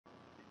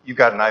You've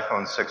got an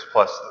iPhone 6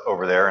 Plus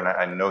over there, and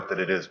I note that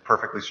it is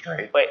perfectly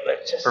straight. Wait,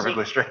 just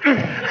perfectly straight. You're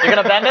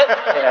gonna bend it?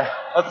 Yeah.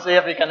 Let's see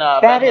if you can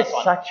That bend is this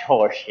one. such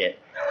horseshit.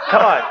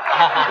 Come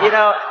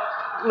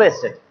on.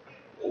 Listen.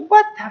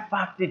 What the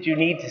fuck did you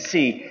need to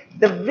see?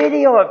 The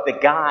video of the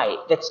guy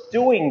that's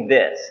doing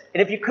this,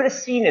 and if you could have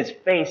seen his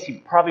face, he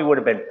probably would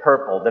have been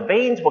purple. The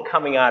veins were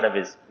coming out of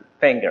his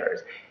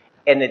fingers,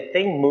 and the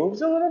thing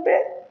moves a little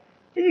bit.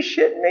 Are you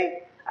shitting me?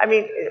 I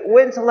mean,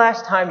 when's the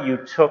last time you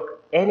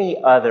took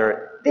any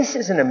other... This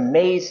is an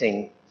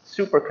amazing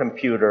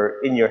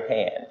supercomputer in your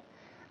hand.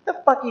 The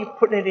fuck are you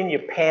putting it in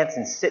your pants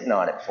and sitting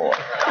on it for?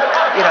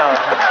 You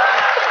know...